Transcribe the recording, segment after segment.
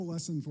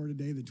Lesson for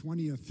today, the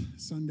 20th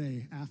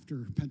Sunday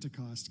after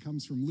Pentecost,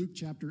 comes from Luke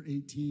chapter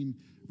 18,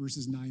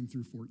 verses 9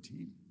 through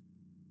 14.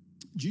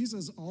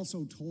 Jesus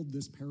also told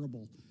this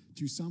parable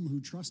to some who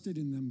trusted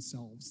in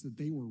themselves that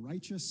they were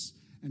righteous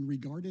and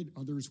regarded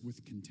others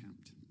with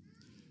contempt.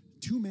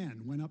 Two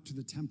men went up to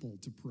the temple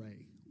to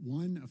pray,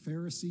 one a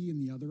Pharisee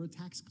and the other a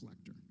tax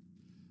collector.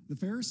 The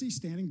Pharisee,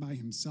 standing by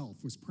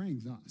himself, was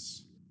praying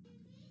thus: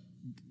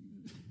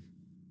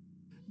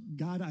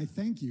 God, I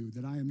thank you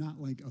that I am not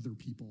like other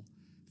people,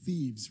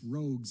 thieves,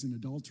 rogues, and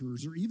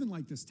adulterers, or even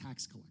like this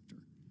tax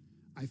collector.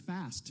 I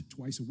fast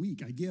twice a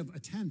week. I give a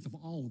tenth of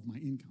all of my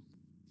income.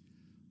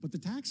 But the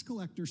tax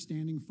collector,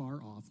 standing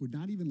far off, would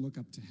not even look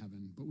up to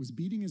heaven, but was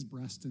beating his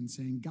breast and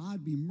saying,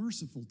 God, be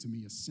merciful to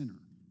me, a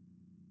sinner.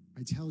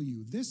 I tell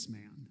you, this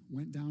man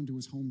went down to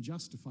his home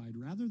justified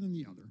rather than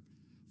the other.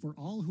 For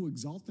all who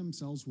exalt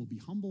themselves will be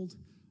humbled,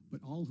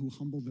 but all who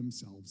humble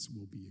themselves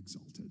will be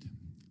exalted.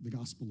 The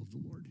gospel of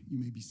the Lord. You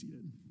may be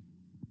seated.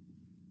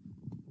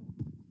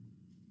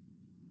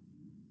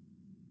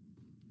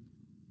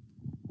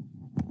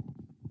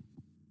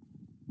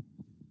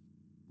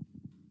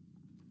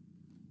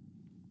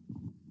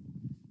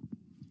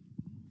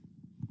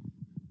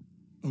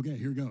 Okay,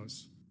 here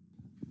goes.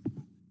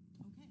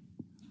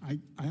 Okay.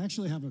 I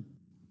actually have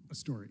a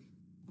story.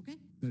 Okay.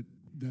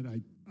 that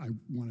I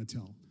want to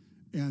tell.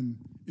 And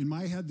in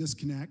my head, this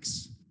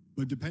connects,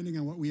 but depending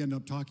on what we end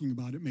up talking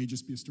about, it may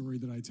just be a story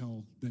that I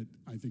tell that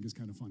I think is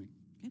kind of funny.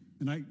 Okay.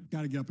 And I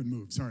got to get up and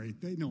move. Sorry,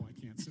 they know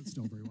I can't sit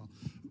still very well.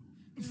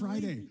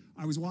 Friday,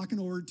 I was walking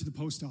over to the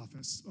post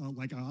office,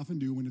 like I often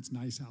do when it's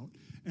nice out.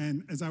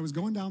 And as I was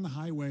going down the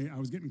highway, I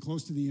was getting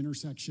close to the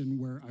intersection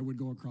where I would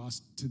go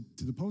across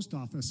to the post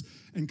office.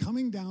 And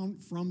coming down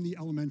from the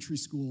elementary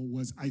school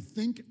was, I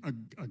think, a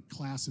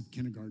class of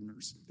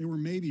kindergartners. They were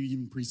maybe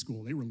even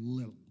preschool. They were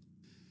little.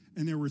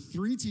 And there were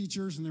 3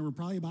 teachers, and there were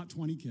probably about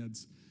 20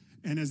 kids.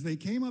 And as they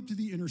came up to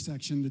the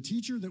intersection, the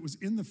teacher that was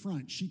in the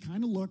front, she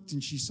kind of looked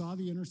and she saw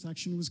the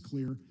intersection was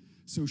clear.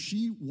 So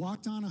she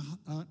walked on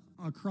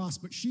across,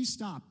 but she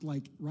stopped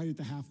like right at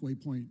the halfway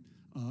point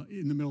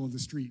in the middle of the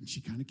street. And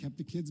she kind of kept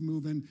the kids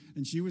moving,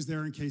 and she was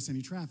there in case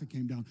any traffic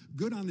came down.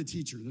 Good on the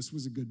teacher. This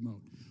was a good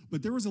mote.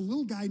 But there was a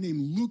little guy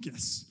named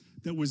Lucas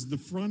that was the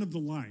front of the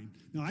line.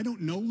 Now, I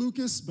don't know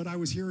Lucas, but I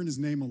was hearing his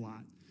name a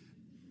lot.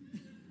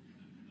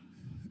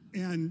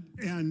 And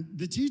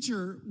the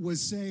teacher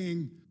was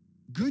saying,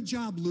 good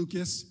job,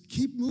 Lucas.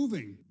 Keep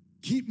moving.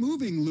 Keep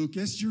moving,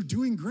 Lucas. You're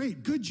doing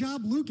great. Good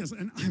job, Lucas.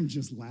 And I'm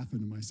just laughing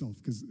to myself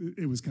because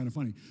it was kind of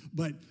funny.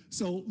 But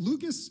so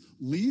Lucas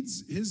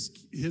leads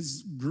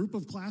his group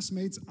of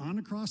classmates on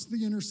across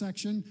the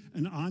intersection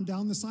and on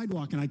down the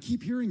sidewalk. And I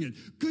keep hearing it.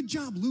 Good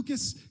job,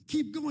 Lucas.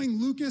 Keep going,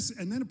 Lucas.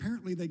 And then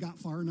apparently they got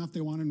far enough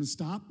they wanted him to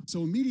stop.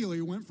 So immediately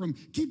it went from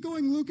keep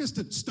going, Lucas,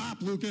 to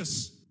stop,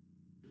 Lucas.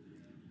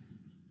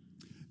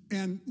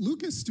 And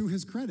Lucas, to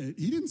his credit,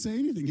 he didn't say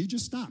anything. He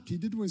just stopped. He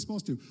did what he was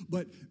supposed to.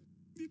 But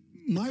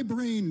my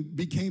brain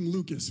became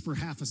Lucas for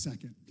half a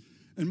second.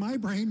 And my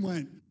brain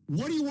went,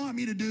 what do you want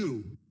me to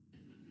do?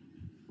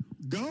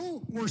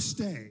 Go or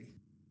stay?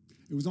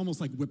 It was almost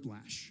like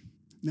whiplash.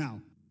 Now,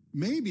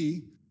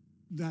 maybe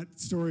that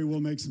story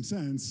will make some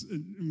sense.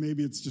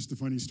 Maybe it's just a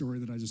funny story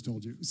that I just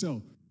told you.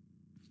 So,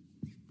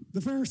 the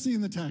Pharisee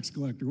and the tax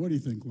collector. What do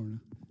you think, Lorna?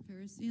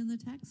 Pharisee and the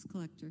tax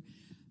collector.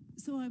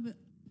 So I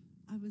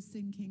was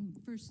thinking,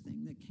 first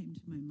thing that came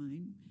to my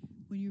mind,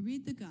 when you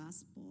read the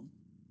gospel,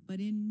 but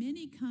in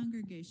many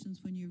congregations,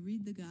 when you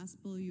read the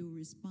gospel, you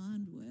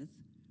respond with,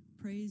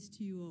 praise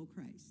to you, O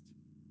Christ.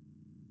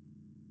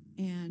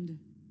 And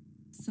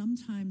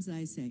sometimes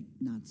I say,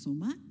 not so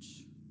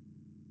much.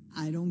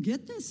 I don't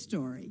get this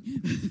story.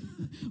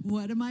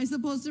 What am I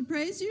supposed to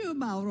praise you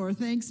about? Or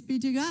thanks be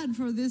to God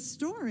for this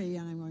story.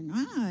 And I'm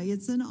going,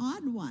 it's an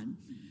odd one.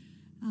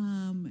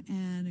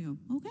 And I go,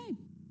 okay.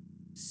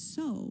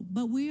 So,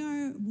 but we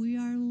are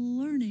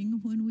learning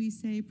when we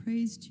say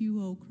praise to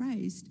you, O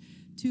Christ,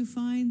 to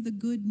find the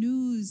good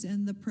news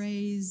and the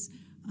praise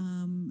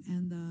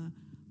and the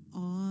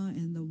awe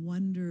and the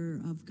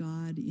wonder of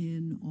God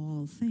in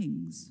all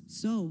things.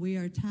 So we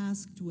are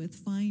tasked with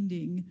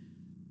finding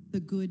the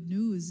good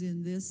news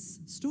in this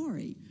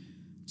story.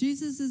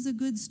 Jesus is a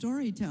good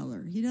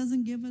storyteller. He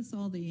doesn't give us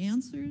all the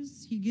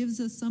answers. He gives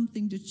us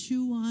something to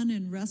chew on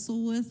and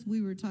wrestle with.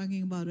 We were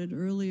talking about it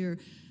earlier.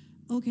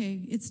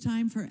 Okay, it's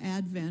time for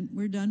Advent.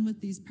 We're done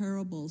with these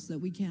parables that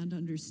we can't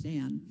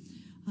understand.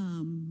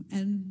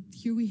 And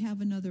here we have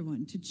another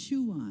one to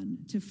chew on,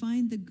 to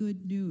find the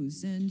good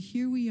news. And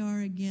here we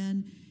are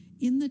again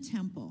in the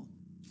temple.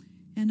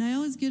 And I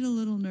always get a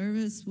little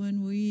nervous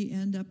when we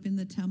end up in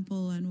the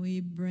temple and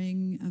we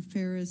bring a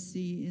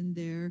Pharisee in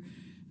there,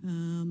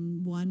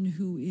 one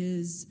who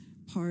is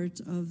part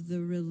of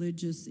the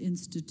religious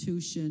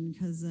institution,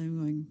 because I'm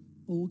going,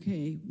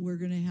 okay, we're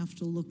going to have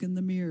to look in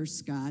the mirror,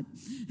 Scott,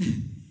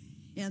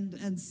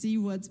 and see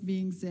what's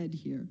being said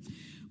here.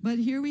 But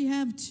here we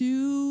have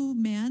 2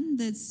 men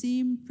that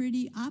seem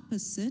pretty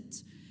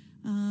opposite,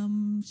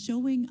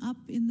 showing up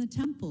in the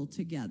temple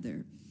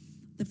together.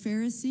 the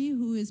Pharisee,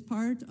 who is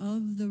part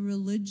of the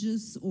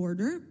religious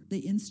order,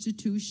 the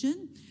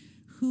institution,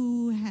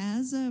 who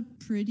has a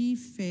pretty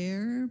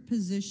fair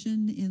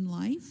position in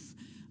life,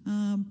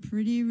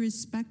 pretty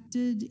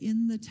respected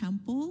in the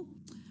temple,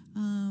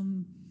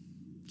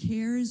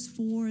 cares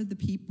for the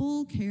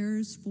people,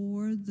 cares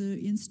for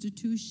the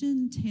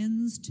institution,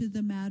 tends to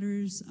the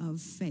matters of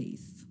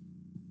faith.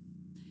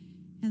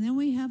 And then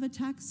we have a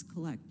tax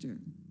collector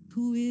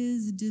who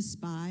is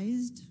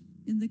despised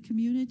in the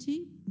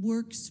community,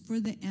 works for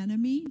the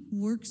enemy,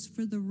 works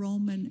for the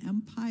Roman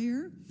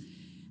Empire,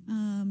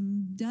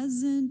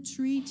 doesn't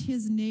treat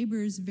his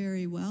neighbors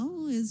very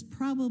well, is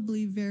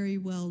probably very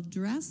well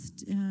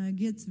dressed,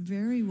 gets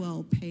very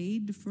well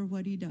paid for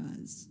what he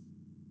does.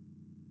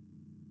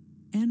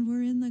 And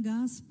we're in the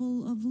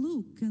Gospel of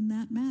Luke, and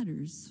that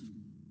matters.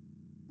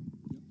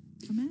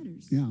 It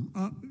matters. Yeah.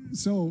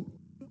 So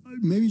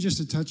maybe just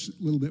to touch a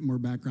little bit more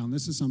background,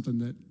 this is something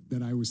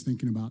that I was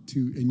thinking about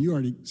too, and you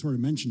already sort of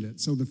mentioned it.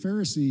 So the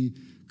Pharisee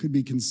could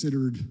be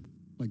considered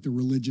like the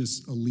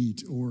religious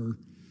elite, or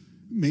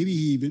maybe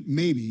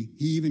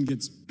he even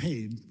gets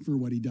paid for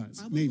what he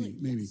does. Probably,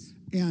 maybe. yes.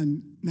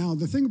 And now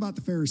the thing about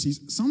the Pharisees,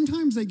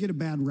 sometimes they get a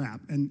bad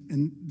rap,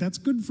 and that's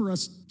good for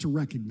us to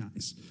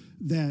recognize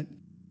that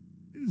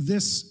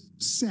this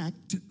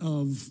sect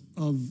of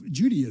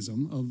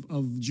Judaism,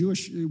 of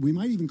Jewish, we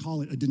might even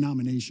call it a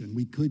denomination.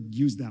 We could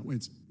use that word.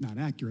 It's not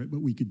accurate, but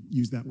we could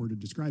use that word to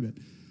describe it.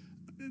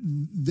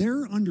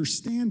 Their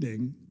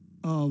understanding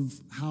of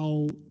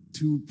how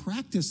to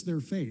practice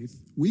their faith,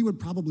 we would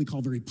probably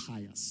call very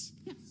pious.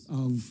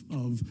 Yes.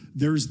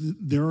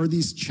 There are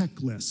these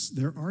checklists.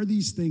 There are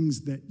these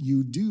things that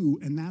you do,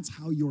 and that's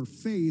how your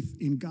faith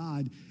in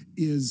God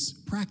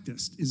is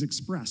practiced, is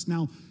expressed.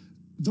 Now,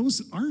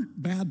 those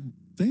aren't bad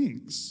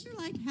things. They're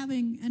like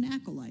having an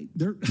acolyte.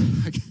 They're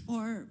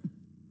or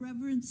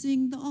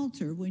reverencing the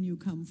altar when you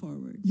come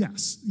forward.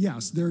 Yes.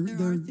 There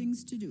are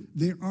things to do.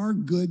 There are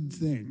good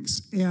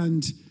things.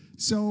 And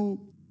so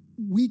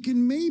we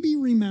can maybe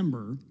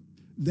remember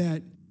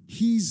that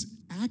he's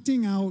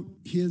acting out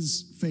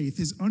his faith,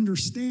 his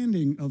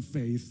understanding of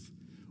faith,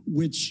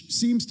 which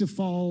seems to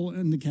fall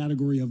in the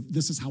category of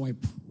this is how I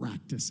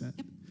practice it.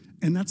 Yep.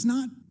 And that's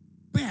not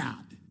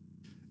bad.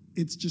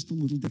 It's just a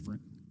little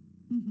different.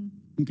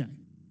 Mm-hmm. Okay.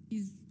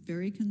 He's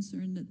very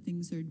concerned that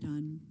things are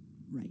done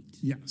right.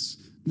 Yes.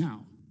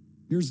 Now,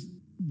 here's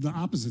the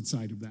opposite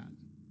side of that.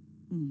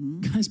 Mm-hmm.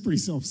 Guy's pretty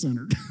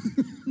self-centered.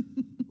 Yes.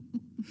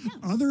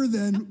 Other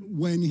than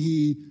when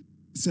he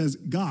says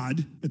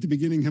God at the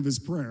beginning of his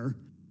prayer,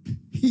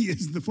 he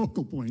is the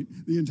focal point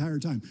the entire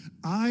time.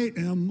 I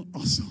am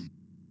awesome.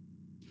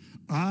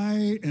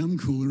 I am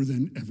cooler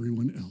than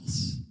everyone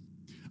else.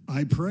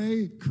 I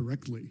pray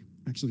correctly.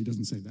 Actually, he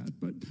doesn't say that,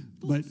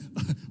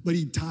 but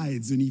he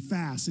tithes and he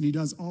fasts and he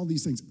does all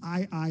these things.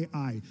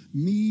 I,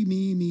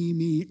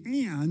 me,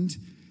 and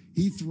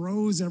he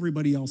throws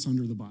everybody else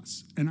under the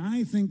bus. And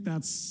I think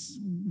that's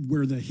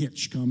where the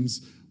hitch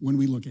comes when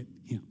we look at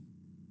him.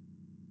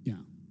 Yeah.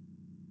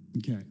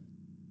 Okay.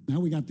 Now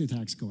we got the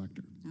tax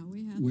collector. Now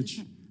we have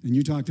and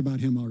you talked about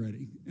him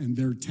already, and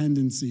their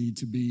tendency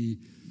to be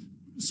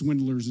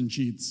swindlers and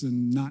cheats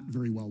and not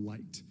very well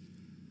liked.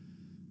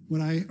 What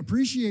I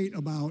appreciate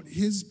about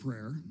his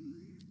prayer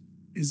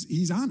is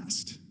he's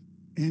honest,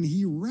 and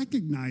he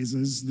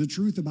recognizes the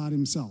truth about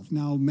himself.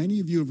 Now, many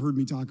of you have heard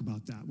me talk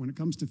about that. When it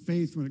comes to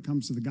faith, when it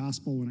comes to the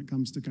gospel, when it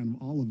comes to kind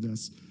of all of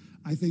this,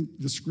 I think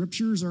the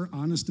scriptures are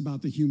honest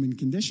about the human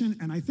condition,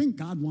 and I think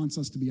God wants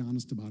us to be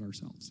honest about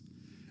ourselves.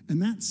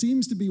 And that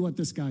seems to be what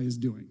this guy is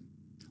doing.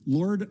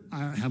 Lord,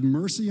 have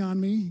mercy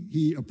on me.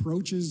 He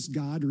approaches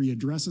God, or he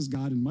addresses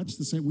God in much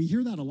the same. We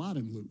hear that a lot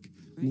in Luke.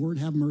 Right. Lord,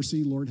 have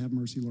mercy, Lord, have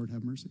mercy, Lord,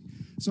 have mercy.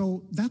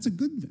 So that's a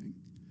good thing.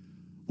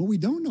 What we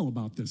don't know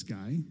about this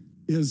guy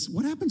is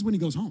what happens when he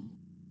goes home.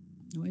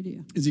 No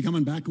idea. Is he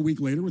coming back a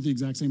week later with the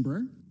exact same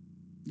prayer?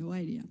 No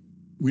idea.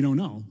 We don't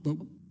know, but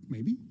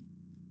maybe.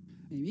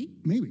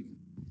 Maybe.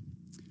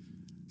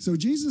 So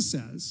Jesus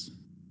says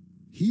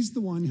he's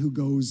the one who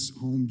goes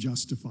home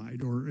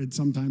justified, or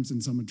sometimes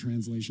in some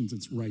translations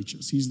it's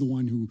righteous. He's the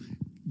one who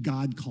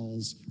God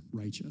calls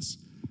righteous.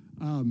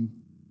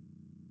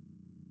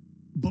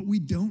 But we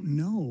don't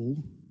know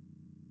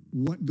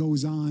what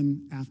goes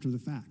on after the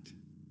fact.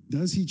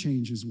 Does he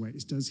change his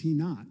ways? Does he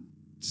not?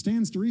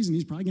 Stands to reason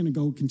he's probably going to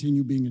go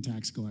continue being a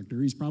tax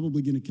collector. He's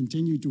probably going to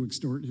continue to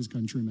extort his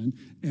countrymen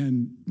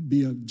and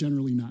be a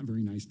generally not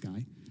very nice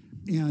guy.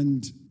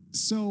 And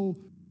so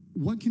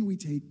what can we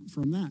take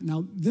from that?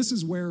 Now, this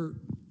is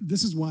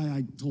why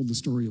I told the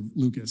story of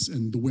Lucas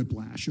and the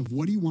whiplash of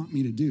what do you want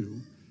me to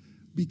do?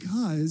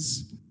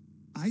 Because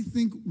I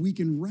think we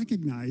can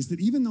recognize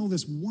that even though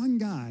this one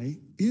guy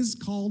is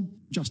called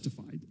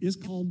justified, is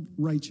called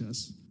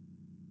righteous,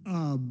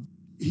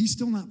 he's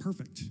still not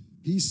perfect.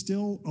 He's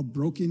still a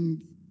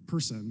broken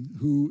person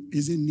who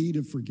is in need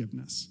of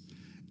forgiveness.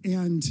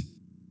 And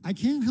I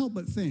can't help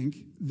but think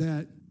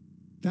that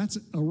that's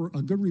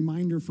a good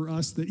reminder for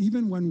us that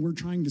even when we're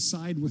trying to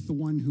side with the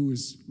one who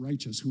is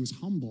righteous, who is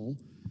humble,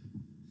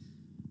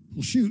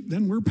 well, shoot,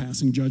 then we're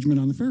passing judgment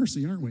on the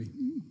Pharisee, aren't we?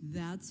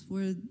 That's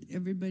where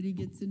everybody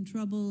gets in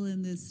trouble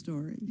in this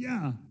story.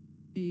 Yeah.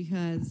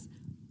 Because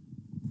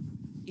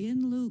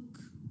in Luke,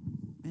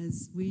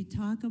 as we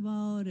talk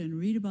about and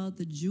read about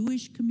the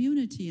Jewish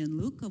community in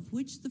Luke, of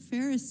which the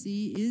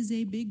Pharisee is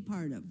a big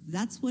part of,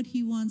 that's what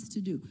he wants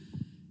to do.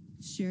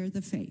 Share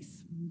the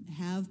faith.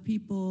 Have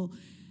people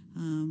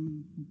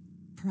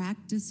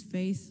practice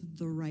faith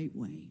the right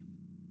way.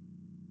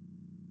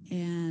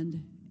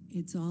 And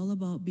it's all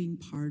about being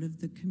part of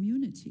the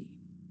community.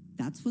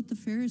 That's what the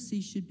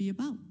Pharisee should be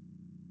about.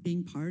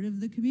 Being part of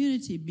the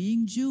community,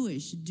 being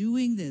Jewish,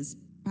 doing this,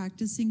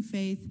 practicing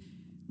faith,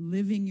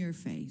 living your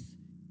faith.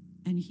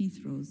 And he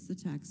throws the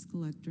tax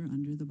collector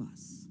under the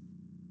bus.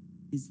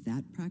 Is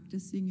that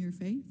practicing your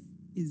faith?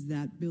 Is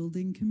that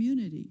building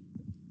community?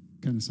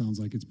 Kind of sounds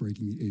like it's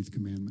breaking the 8th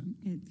commandment.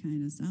 It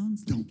kind of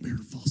sounds like Don't bear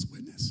false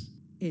witness.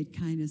 It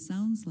kind of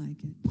sounds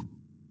like it.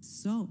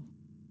 So,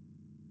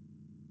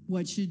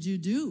 what should you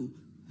do?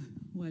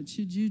 What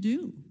should you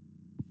do?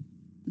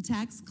 The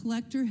tax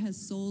collector has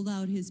sold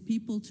out his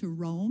people to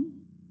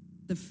Rome.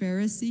 The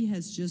Pharisee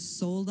has just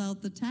sold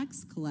out the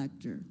tax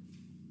collector.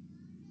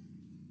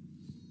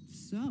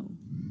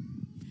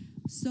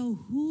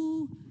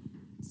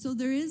 So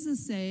there is a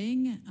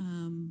saying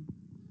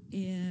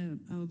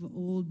of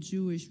old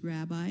Jewish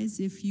rabbis,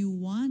 if you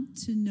want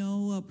to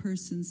know a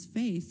person's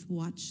faith,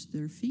 watch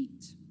their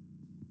feet.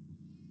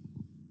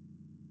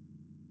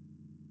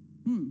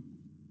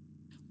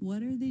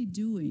 What are they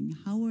doing?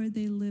 How are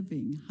they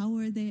living? How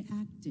are they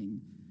acting?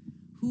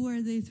 Who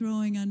are they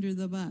throwing under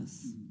the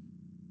bus?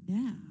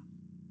 Yeah.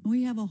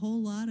 We have a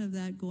whole lot of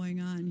that going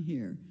on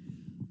here.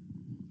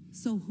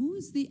 So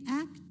who's the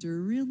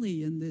actor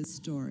really in this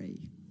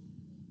story?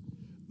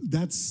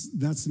 That's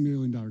the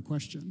million-dollar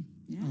question.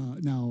 Yeah.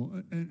 Now,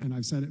 and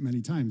I've said it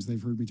many times,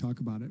 they've heard me talk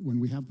about it. When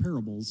we have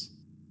parables,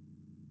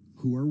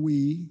 who are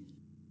we?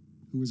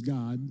 Who is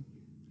God?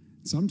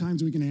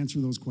 Sometimes we can answer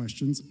those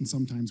questions, and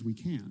sometimes we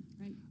can't.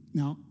 Right.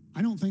 Now,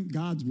 I don't think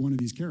God's one of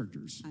these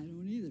characters. I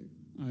don't either.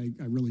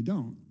 I really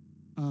don't.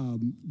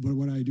 But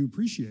what I do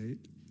appreciate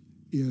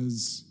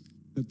is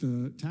that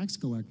the tax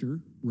collector,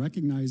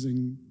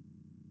 recognizing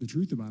the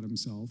truth about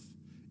himself,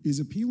 is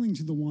appealing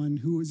to the one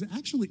who is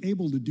actually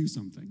able to do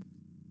something,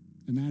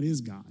 and that is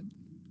God.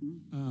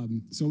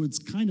 So it's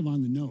kind of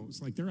on the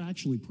nose, like they're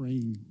actually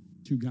praying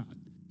to God.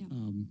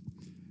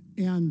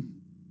 Yeah. And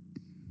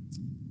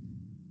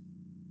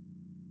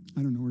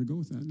I don't know where to go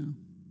with that now.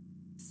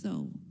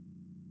 So,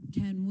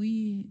 can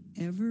we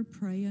ever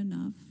pray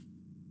enough?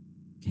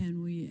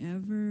 Can we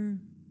ever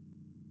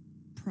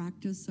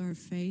practice our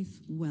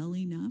faith well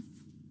enough?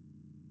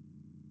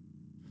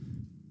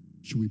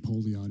 Should we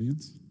poll the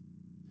audience?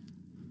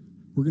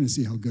 We're going to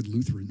see how good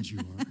Lutherans you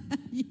are.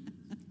 Yeah.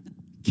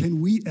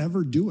 Can we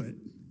ever do it?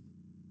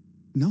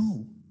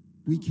 No,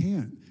 we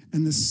can't.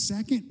 And the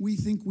second we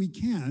think we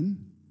can,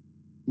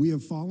 we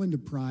have fallen to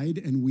pride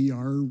and we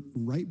are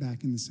right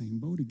back in the same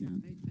boat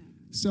again. Right back.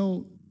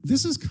 So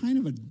this is kind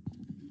of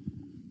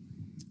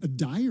a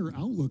dire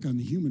outlook on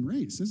the human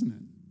race, isn't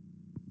it?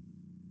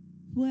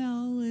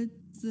 Well, it's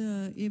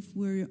if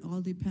we're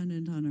all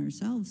dependent on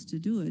ourselves to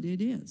do it,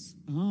 it is.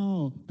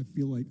 Oh, I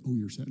feel like,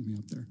 you're setting me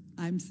up there.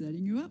 I'm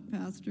setting you up,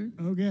 Pastor.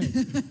 Okay.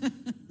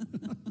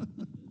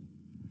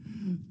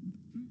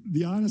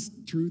 The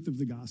honest truth of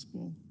the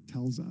gospel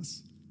tells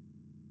us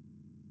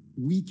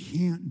we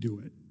can't do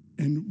it,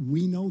 and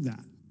we know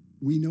that.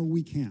 We know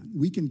we can't.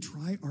 We can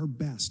try our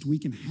best. We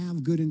can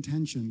have good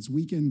intentions.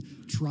 We can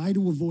try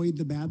to avoid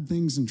the bad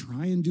things and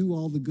try and do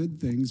all the good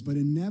things, but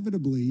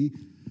inevitably,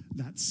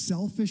 that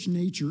selfish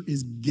nature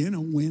is gonna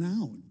win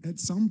out at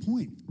some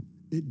point.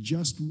 It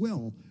just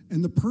will.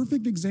 And the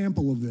perfect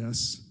example of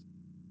this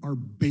are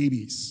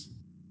babies.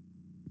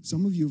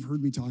 Some of you have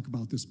heard me talk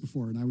about this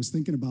before, and I was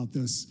thinking about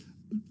this.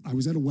 I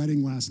was at a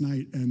wedding last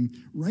night, and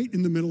right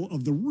in the middle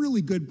of the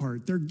really good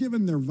part, they're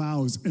giving their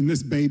vows, and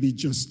this baby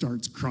just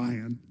starts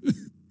crying,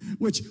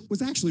 which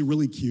was actually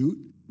really cute,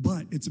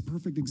 but it's a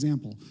perfect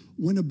example.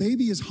 When a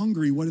baby is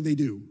hungry, what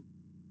do?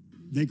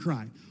 They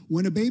cry.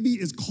 When a baby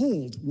is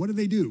cold, what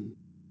do?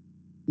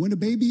 When a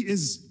baby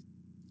is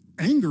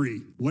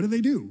angry, what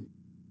do?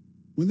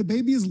 When the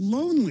baby is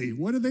lonely,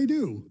 what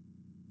do?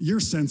 You're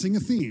sensing a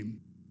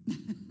theme.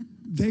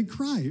 They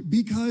cry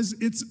because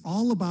it's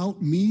all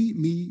about me,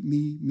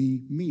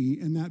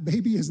 and that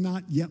baby has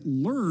not yet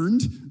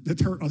learned that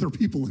there are other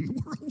people in the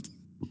world.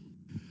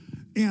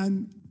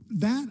 And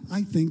that,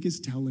 I think, is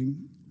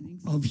telling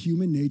of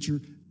human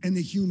nature and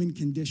the human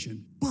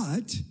condition.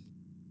 But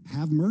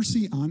have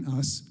mercy on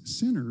us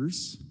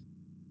sinners.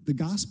 The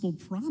gospel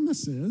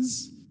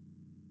promises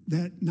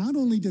that not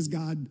only does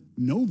God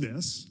know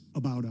this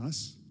about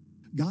us,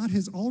 God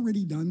has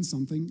already done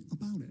something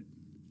about it.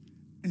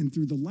 And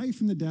through the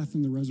life and the death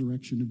and the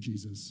resurrection of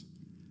Jesus,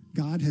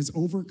 God has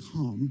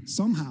overcome,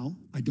 somehow,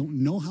 I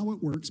don't know how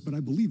it works, but I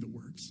believe it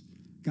works.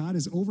 God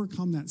has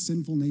overcome that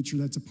sinful nature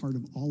that's a part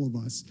of all of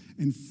us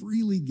and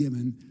freely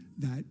given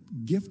that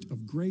gift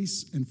of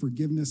grace and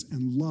forgiveness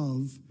and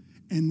love,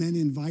 and then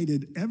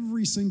invited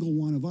every single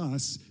one of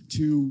us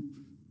to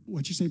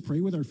what'd you say,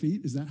 pray with our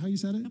feet? Is that how you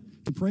said it? Yep.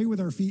 To pray with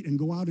our feet and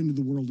go out into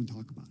the world and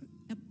talk about it.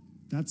 Yep.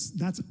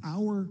 That's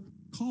our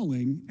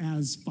calling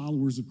as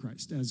followers of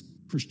Christ, as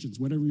Christians,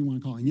 whatever you want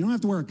to call it. And you don't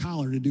have to wear a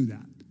collar to do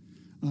that.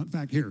 In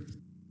fact, here.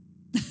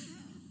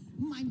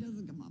 Mine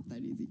doesn't come off that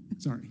easy.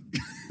 Sorry.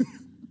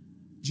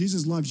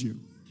 Jesus loves you.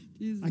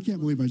 I can't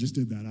believe I just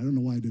did that. I don't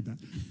know why I did that.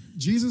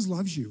 Jesus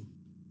loves you,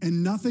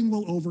 and nothing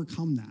will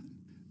overcome that.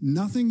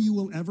 Nothing you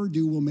will ever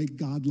do will make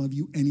God love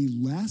you any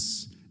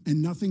less,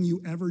 and nothing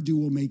you ever do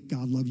will make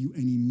God love you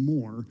any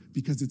more,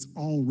 because it's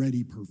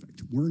already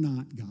perfect. We're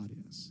not, God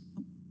is.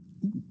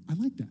 Ooh, I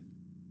like that.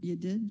 You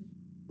did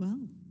well.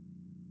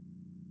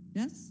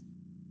 Yes?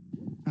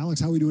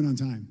 Alex, how are we doing on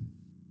time?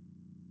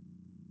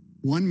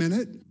 1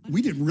 minute?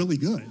 We did really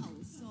good.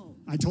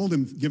 I told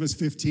him, give us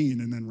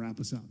 15 and then wrap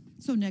us up.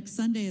 So next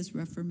Sunday is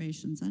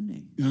Reformation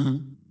Sunday. Uh-huh.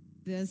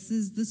 This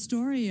is the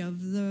story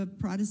of the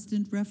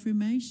Protestant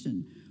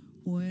Reformation,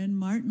 when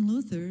Martin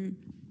Luther,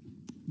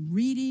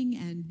 reading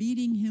and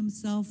beating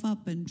himself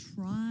up and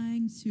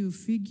trying to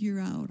figure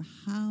out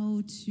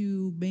how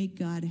to make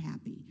God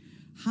happy.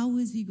 How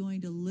is he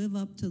going to live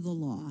up to the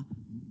law?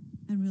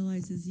 And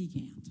realizes he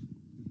can't.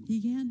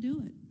 He can't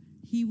do it.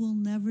 He will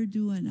never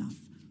do enough.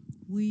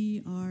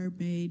 We are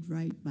made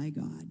right by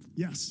God.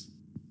 Yes.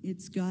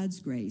 It's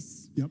God's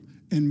grace. Yep.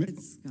 And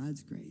it's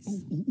God's grace.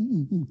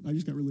 I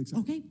just got really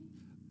excited. Okay.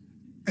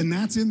 And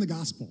that's in the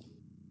gospel.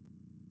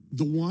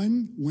 The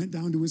one went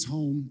down to his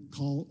home,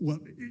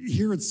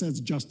 here it says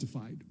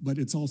justified, but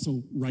it's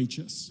also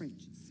righteous.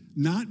 Righteous.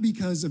 Not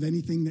because of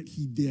anything that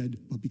he did,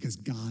 but because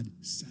God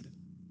said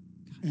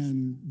it.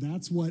 And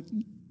that's what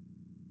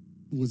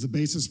was the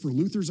basis for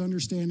Luther's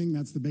understanding.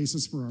 That's the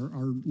basis for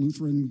our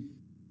Lutheran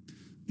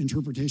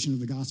interpretation of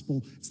the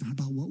gospel. It's not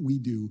about what we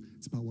do.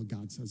 It's about what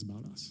God says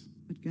about us.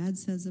 What God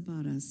says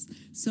about us.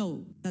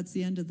 So that's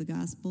the end of the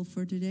gospel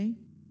for today.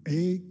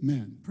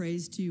 Amen.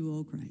 Praise to you,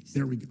 O Christ.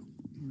 There we go.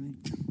 All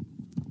right.